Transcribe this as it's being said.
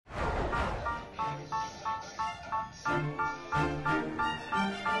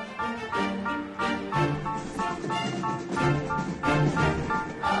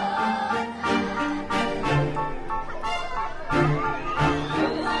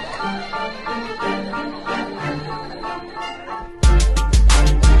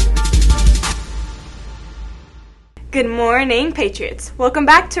Good morning, Patriots. Welcome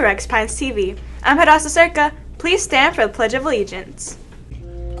back to Rex Pines TV. I'm Hadassah Circa. Please stand for the Pledge of Allegiance.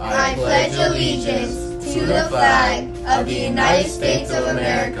 I pledge allegiance to the flag of the United States of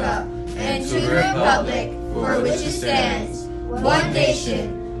America and to the republic for which it stands, one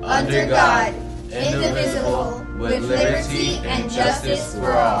nation, under God, indivisible, with liberty and justice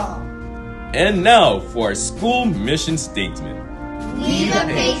for all. And now for our school mission statement. We the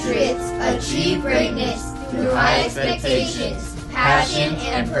Patriots achieve greatness through high expectations, passion,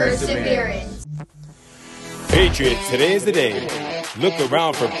 and perseverance. Patriots, today is the day. Look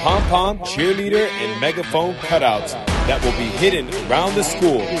around for pom-pom, cheerleader, and megaphone cutouts that will be hidden around the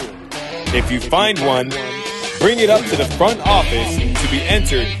school. If you find one, bring it up to the front office to be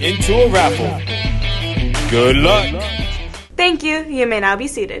entered into a raffle. Good luck! Thank you. You may now be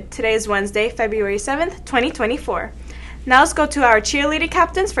seated. Today is Wednesday, February 7th, 2024. Now let's go to our cheerleader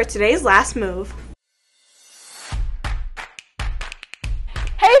captains for today's last move.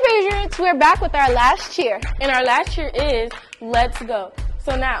 Hey Patriots, we're back with our last cheer. And our last cheer is Let's Go.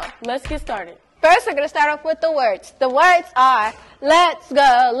 So now, let's get started. First, we're going to start off with the words. The words are, let's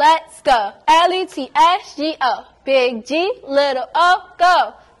go, L-E-T-S-G-O. Big G, little O,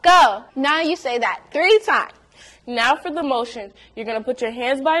 go, go. Now you say that 3 times. Now for the motion. You're going to put your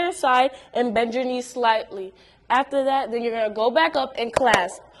hands by your side and bend your knees slightly. After that, then you're going to go back up and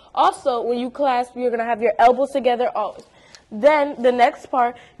clasp. Also, when you clasp, you're going to have your elbows together always. Then, the next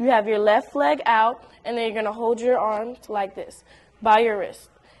part, you have your left leg out, and then you're going to hold your arms like this, by your wrist.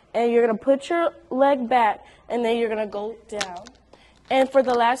 And you're going to put your leg back, and then you're going to go down. And for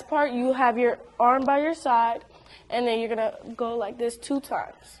the last part, you have your arm by your side, and then you're going to go like this 2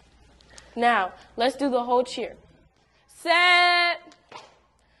 times. Now, let's do the whole cheer. Set.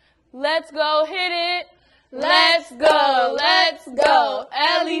 Let's go, hit it. Let's go,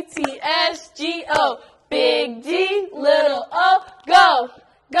 L-E-T-S-G-O. Big G, little O, go,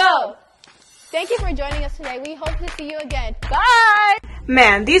 go. Thank you for joining us today. We hope to see you again. Bye!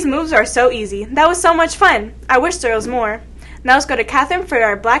 Man, these moves are so easy. That was so much fun. I wish there was more. Now let's go to Catherine for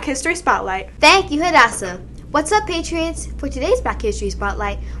our Black History Spotlight. Thank you, Hadassah. What's up, Patriots? For today's Black History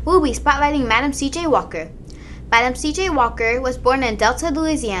Spotlight, we'll be spotlighting Madam C.J. Walker. Madam C.J. Walker was born in Delta,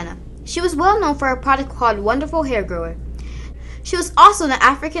 Louisiana. She was well known for a product called Wonderful Hair Grower. She was also an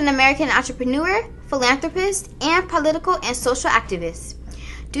African-American entrepreneur, philanthropist, and political and social activist.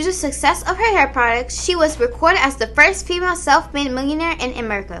 Due to the success of her hair products, she was recorded as the first female self-made millionaire in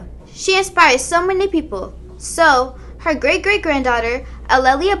America. She inspired so many people. So, her great-great-granddaughter,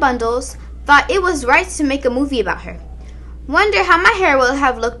 Alelia Bundles, thought it was right to make a movie about her. Wonder how my hair would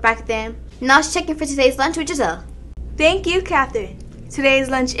have looked back then. Now let's check in for today's lunch with Giselle. Thank you, Catherine. Today's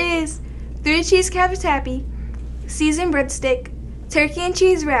lunch is 3 cheese cabbage happy, seasoned breadstick, turkey and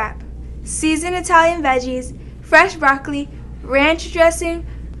cheese wrap, seasoned Italian veggies, fresh broccoli, ranch dressing,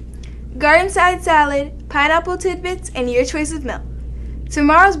 garden side salad, pineapple tidbits, and your choice of milk.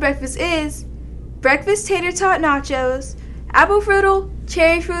 Tomorrow's breakfast is breakfast tater tot nachos, apple frudel,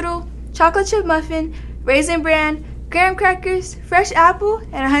 cherry frudel, chocolate chip muffin, raisin bran, graham crackers, fresh apple,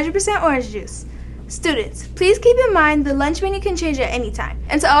 and 100% orange juice. Students, please keep in mind the lunch menu can change at any time,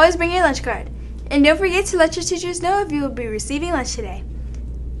 and to always bring your lunch card. And don't forget to let your teachers know if you will be receiving lunch today.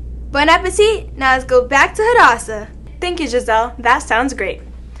 Bon appetit! Now let's go back to Hadassah. Thank you, Giselle. That sounds great.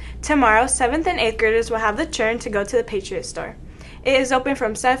 Tomorrow, 7th and 8th graders will have the turn to go to the Patriot Store. It is open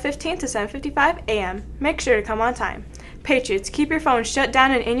from 7:15 to 7:55 a.m. Make sure to come on time. Patriots, keep your phones shut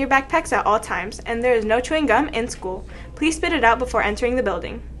down and in your backpacks at all times, and there is no chewing gum in school. Please spit it out before entering the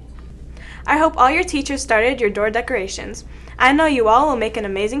building. I hope all your teachers started your door decorations. I know you all will make an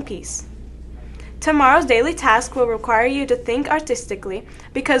amazing piece. Tomorrow's daily task will require you to think artistically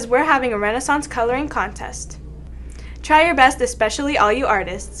because we're having a Renaissance coloring contest. Try your best, especially all you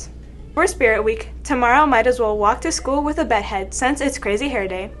artists. For Spirit Week, tomorrow might as well walk to school with a bedhead since it's Crazy Hair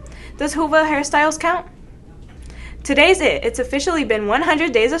Day. Does Hoover hairstyles count? Today's it. It's officially been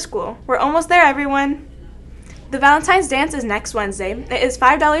 100 days of school. We're almost there, everyone. The Valentine's Dance is next Wednesday. It is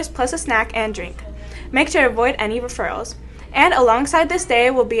 $5 plus a snack and drink. Make sure to avoid any referrals. And alongside this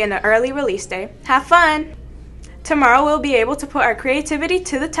day will be an early release day. Have fun! Tomorrow we'll be able to put our creativity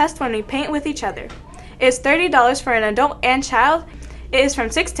to the test when we paint with each other. It is $30 for an adult and child. It is from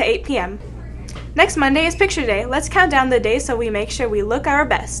 6 to 8 p.m. Next Monday is Picture Day. Let's count down the days so we make sure we look our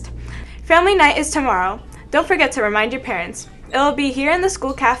best. Family Night is tomorrow. Don't forget to remind your parents. It will be here in the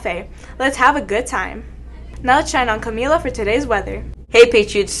school cafe. Let's have a good time. Now let's shine on Camila for today's weather. Hey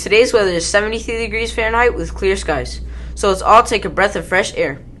Patriots, today's weather is 73 degrees Fahrenheit with clear skies. So let's all take a breath of fresh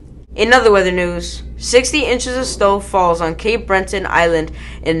air. In other weather news, 60 inches of snow falls on Cape Breton Island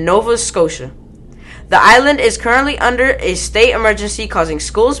in Nova Scotia. The island is currently under a state emergency, causing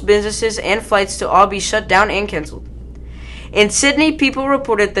schools, businesses, and flights to all be shut down and canceled. In Sydney, people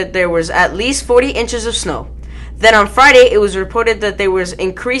reported that there was at least 40 inches of snow. Then on Friday, it was reported that there was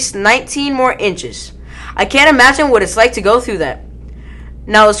increased 19 more inches. I can't imagine what it's like to go through that.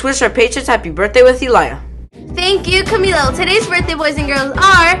 Now let's wish our Patriots happy birthday with Elia. Thank you, Camilo. Today's birthday boys and girls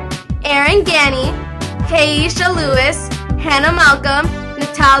are Aaron Ganny, Haisha Lewis, Hannah Malcolm,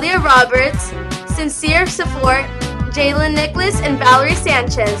 Natalia Roberts, Sincere Support, Jalen Nicholas, and Valerie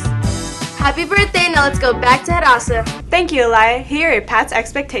Sanchez. Happy birthday, now let's go back to Hadassah. Thank you, Elia. Here are Pat's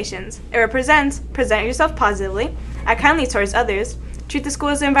expectations. It represents present yourself positively, act kindly towards others, treat the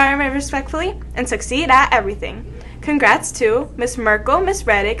school's environment respectfully, and succeed at everything. Congrats to Miss Merkel, Miss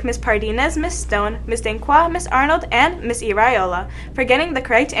Reddick, Miss Pardinez, Miss Stone, Miss Danqua, Miss Arnold, and Miss Iriola for getting the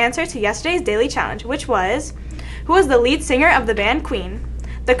correct answer to yesterday's daily challenge, which was, who was the lead singer of the band Queen?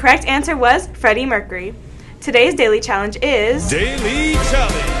 The correct answer was Freddie Mercury. Today's daily challenge is Daily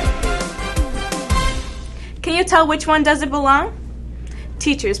Challenge. Can you tell which one doesn't belong?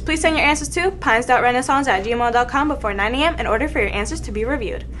 Teachers, please send your answers to pines.renaissance@gmail.com before 9 a.m. in order for your answers to be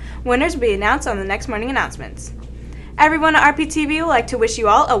reviewed. Winners will be announced on the next morning announcements. Everyone at RPTV would like to wish you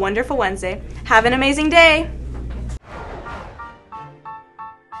all a wonderful Wednesday. Have an amazing day!